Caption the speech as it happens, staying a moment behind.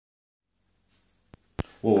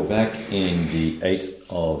Well, we're back in the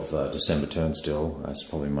 8th of December turn still. That's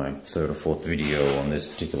probably my third or fourth video on this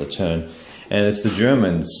particular turn. And it's the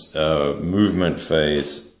Germans' movement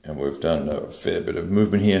phase, and we've done a fair bit of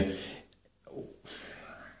movement here.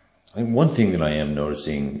 I think one thing that I am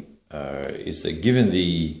noticing is that given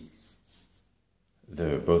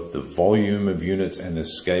both the volume of units and the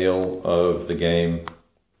scale of the game,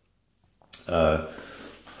 I'm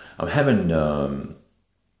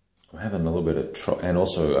having a little bit of trouble, and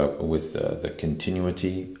also with the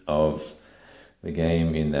continuity of the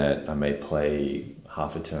game, in that I may play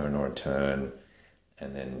half a turn or a turn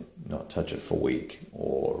and then not touch it for a week,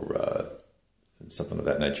 or something of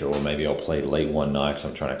that nature. Or maybe I'll play late one night because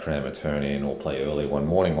I'm trying to cram a turn in, or play early one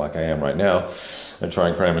morning like I am right now and try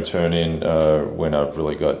and cram a turn in when I've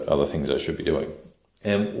really got other things I should be doing.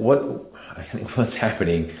 And what I think what's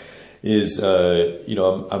happening is,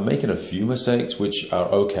 I'm making a few mistakes which are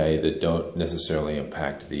okay, that don't necessarily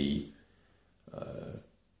impact the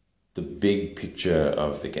big picture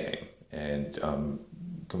of the game, and I'm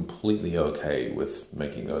completely okay with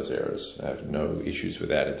making those errors. I have no issues with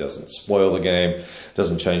that. It doesn't spoil the game,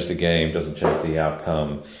 doesn't change the game, doesn't change the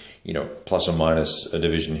outcome. Plus or minus a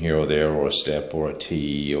division here or there, or a step or a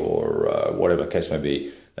T, or whatever the case may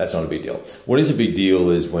be. That's not a big deal. What is a big deal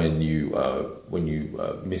is when you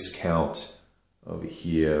miscount over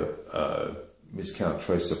here, miscount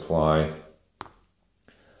trace supply,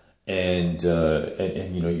 and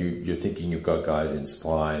you're thinking you've got guys in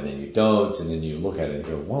supply, and then you don't, and then you look at it and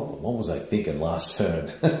go, what was I thinking last turn?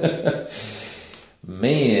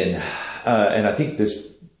 Man, and I think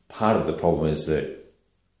this part of the problem is that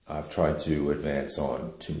I've tried to advance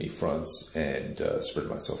on too many fronts and spread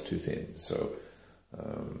myself too thin. So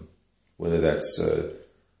whether that's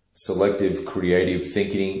selective creative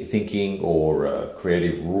thinking or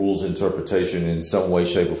creative rules interpretation in some way,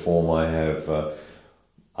 shape or form, I have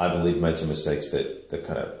I believe made some mistakes that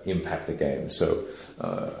kind of impact the game. So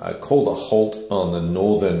I called a halt on the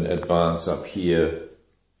northern advance up here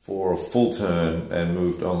for a full turn and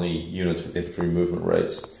moved only units with infantry movement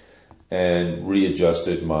rates, and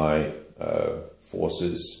readjusted my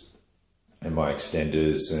forces and my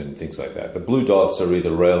extenders and things like that. The blue dots are either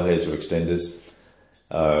railheads or extenders,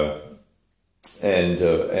 and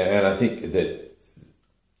I think that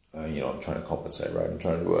I'm trying to compensate, right? I'm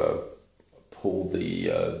trying to pull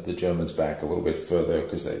the Germans back a little bit further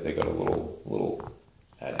because they got a little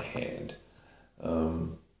out of hand.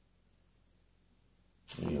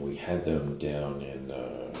 We had them down in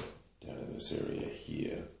this area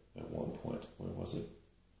here at one point. Where was it?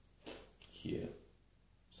 Here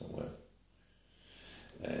somewhere.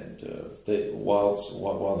 And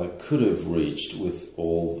while they could have reached with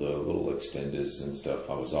all the little extenders and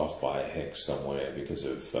stuff, I was off by a hex somewhere because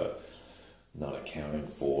of not accounting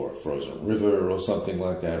for a frozen river or something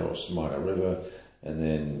like that, or a Smyrna River. And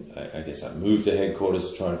then I guess I moved to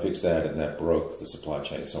headquarters to try and fix that, and that broke the supply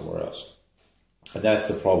chain somewhere else. And that's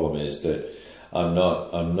the problem, is that I'm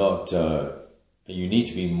not. You need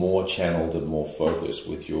to be more channeled and more focused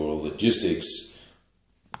with your logistics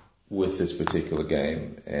with this particular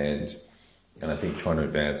game, and I think trying to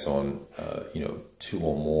advance on two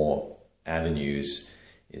or more avenues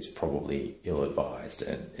is probably ill-advised.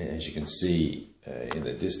 And as you can see in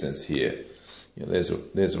the distance here, there's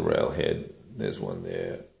a railhead, there's one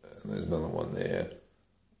there, and there's another one there,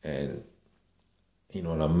 and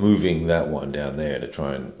and I'm moving that one down there to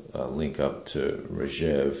try and link up to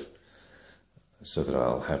Rzhev, so that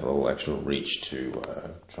I'll have a little extra reach to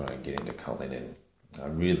try and get into Kalinin. I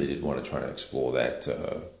really did want to try to explore that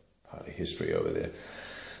part of history over there.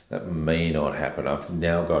 That may not happen. I've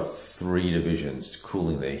now got 3 divisions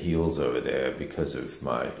cooling their heels over there because of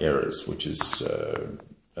my errors, which is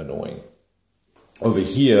annoying. Over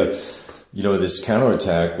here, this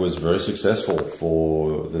counterattack was very successful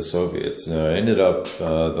for the Soviets. Ended up,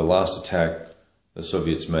 the last attack the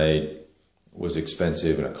Soviets made was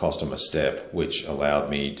expensive, and it cost them a step, which allowed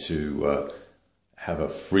me to have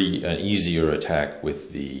an easier attack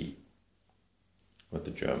with the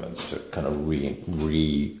Germans to kind of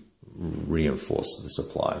reinforce the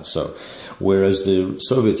supply. So, whereas the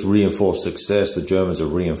Soviets reinforced success, the Germans are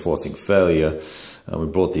reinforcing failure. We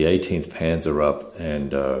brought the 18th Panzer up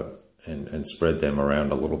and spread them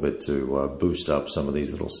around a little bit to boost up some of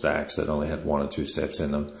these little stacks that only had 1 or 2 steps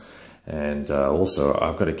in them. And also,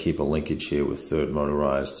 I've got to keep a linkage here with 3rd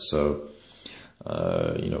Motorized. So,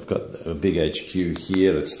 I've got a big HQ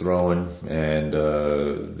here that's throwing, and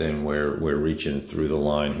then we're reaching through the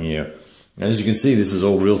line here. And as you can see, this is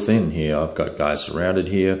all real thin here. I've got guys surrounded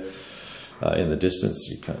here in the distance.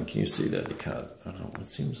 Can you see that? You can't. I don't know. It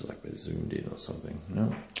seems like they're zoomed in or something.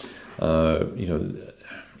 No.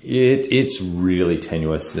 It's really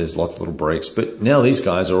tenuous. There's lots of little breaks, but now these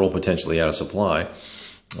guys are all potentially out of supply,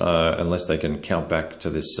 unless they can count back to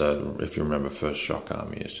this. If you remember, First Shock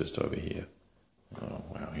Army is just over here. Oh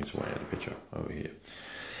wow, he's way out of picture over here.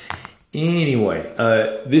 Anyway,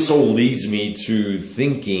 this all leads me to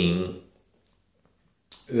thinking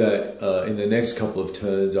that in the next couple of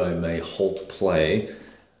turns I may halt play,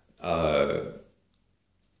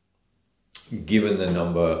 given the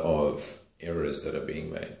number of errors that are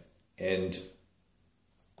being made. And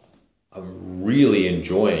I'm really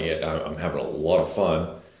enjoying it. I'm having a lot of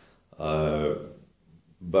fun.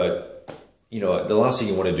 But, you know, the last thing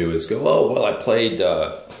you want to do is go, oh, well, I played,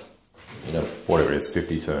 you know, whatever it is,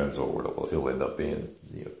 50 turns, or whatever. It'll end up being,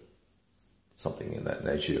 you know, something in that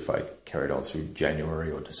nature if I carried on through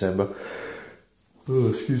January or December. Oh,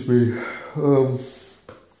 excuse me.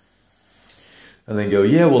 And then go,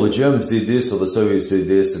 yeah, well, the Germans did this or the Soviets did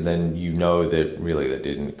this, and then you know that really they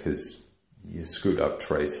didn't, because you screwed up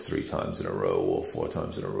trace 3 times in a row or 4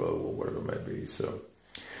 times in a row or whatever it may be. So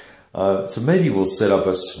maybe we'll set up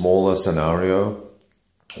a smaller scenario,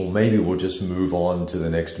 or maybe we'll just move on to the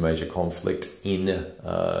next major conflict in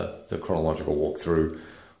the chronological walkthrough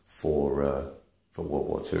for World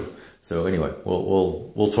War II. So anyway,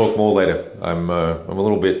 we'll talk more later. I'm a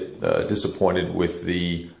little bit disappointed with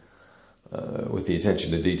the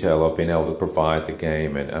attention to detail I've been able to provide the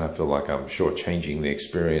game, and I feel like I'm shortchanging the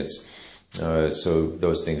experience. So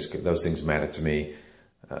those things matter to me.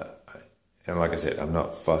 And like I said, I'm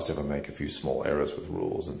not fussed if I make a few small errors with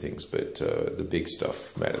rules and things, but the big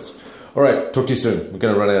stuff matters. All right, talk to you soon. We're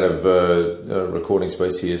going to run out of recording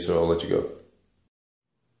space here, so I'll let you go.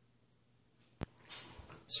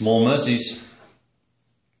 Small mercies,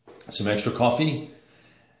 some extra coffee,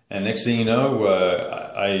 and next thing you know,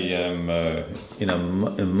 I am in a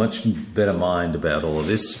much better mind about all of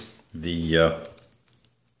this.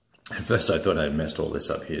 At first I thought I'd messed all this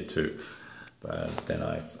up here too, but then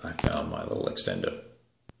I found my little extender,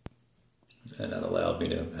 and that allowed me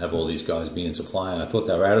to have all these guys be in supply, and I thought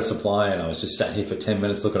they were out of supply, and I was just sat here for 10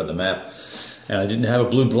 minutes looking at the map, and I didn't have a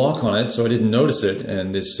blue block on it, so I didn't notice it,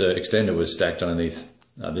 and this extender was stacked underneath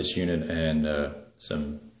this unit and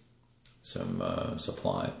some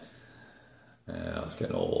supply, and I was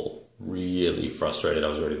getting all really frustrated. I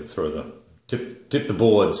was ready to throw them, tip the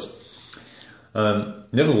boards.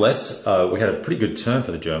 Nevertheless, we had a pretty good turn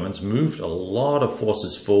for the Germans, moved a lot of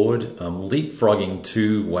forces forward, leapfrogging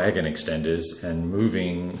 2 wagon extenders and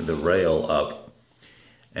moving the rail up.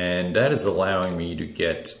 And that is allowing me to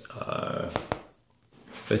get,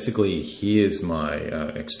 basically, here's my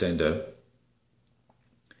extender,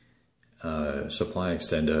 supply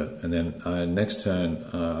extender, and then next turn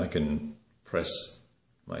I can press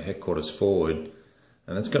my headquarters forward,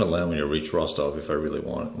 and that's going to allow me to reach Rostov if I really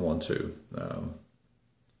want to.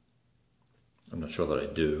 I'm not sure that I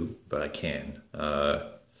do, but I can.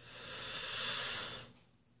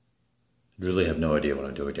 Really have no idea what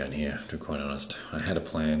I'm doing down here, to be quite honest. I had a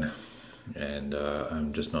plan, and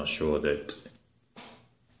I'm just not sure that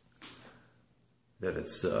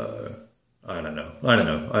it's... I don't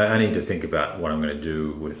know. I need to think about what I'm going to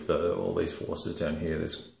do with all these forces down here.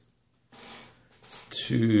 There's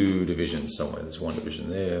 2 divisions somewhere. There's 1 division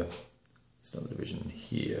there. There's another division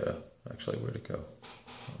here. Actually, where'd it go?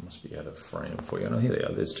 I must be out of frame for you. No, here they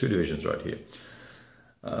are. There's 2 divisions right here.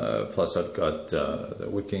 Plus I've got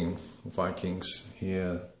the Vikings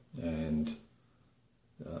here, and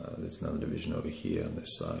there's another division over here on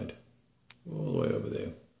this side. All the way over there.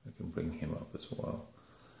 I can bring him up as well.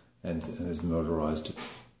 And his motorized,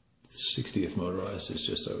 60th motorized is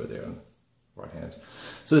just over there on the right hand.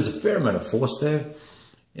 So there's a fair amount of force there.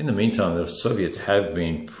 In the meantime, the Soviets have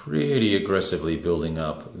been pretty aggressively building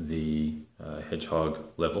up the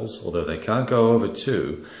hedgehog levels, although they can't go over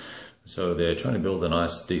 2. So they're trying to build a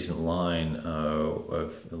nice, decent line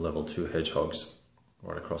of level 2 hedgehogs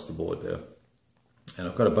right across the board there. And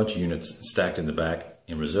I've got a bunch of units stacked in the back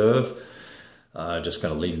in reserve. Just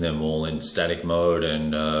kind of leaving them all in static mode,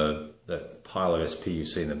 and that pile of SP you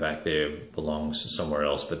see in the back there belongs somewhere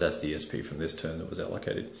else, but that's the SP from this turn that was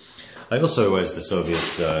allocated. I also, as the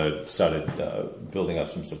Soviets started building up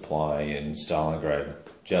some supply in Stalingrad,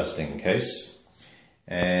 just in case,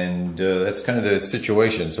 and that's kind of the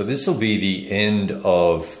situation. So this will be the end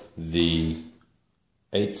of the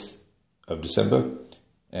 8th of December,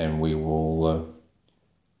 and we'll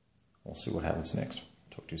see what happens next.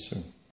 Talk to you soon.